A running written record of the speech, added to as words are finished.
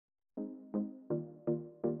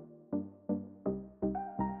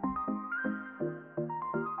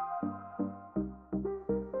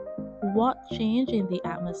What change in the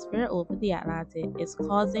atmosphere over the Atlantic is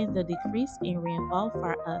causing the decrease in rainfall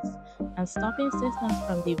for us and stopping systems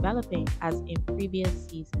from developing as in previous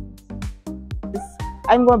seasons?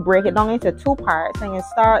 I'm going to break it down into two parts. I'm going to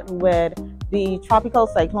start with the tropical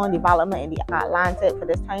cyclone development in the Atlantic for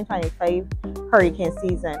this 2025 hurricane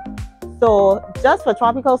season. So just for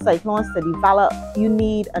tropical cyclones to develop, you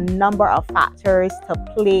need a number of factors to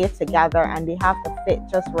play together, and they have to fit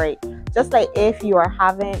just right. Just like if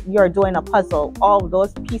you're doing a puzzle, all of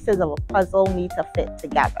those pieces of a puzzle need to fit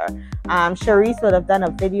together. Cherise would have done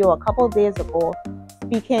a video a couple days ago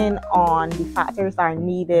speaking on the factors that are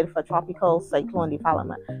needed for tropical cyclone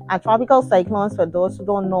development. And tropical cyclones, for those who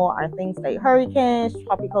don't know, are things like hurricanes,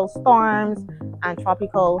 tropical storms, and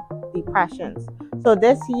tropical depressions. So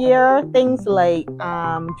this year, things like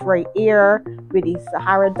dry air with the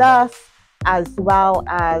Sahara dust, as well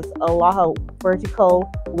as a lot of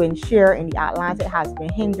vertical wind shear in the Atlantic, has been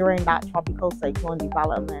hindering that tropical cyclone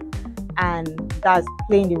development. And that's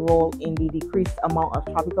playing the role in the decreased amount of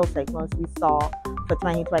tropical cyclones we saw for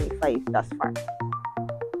 2025 thus far.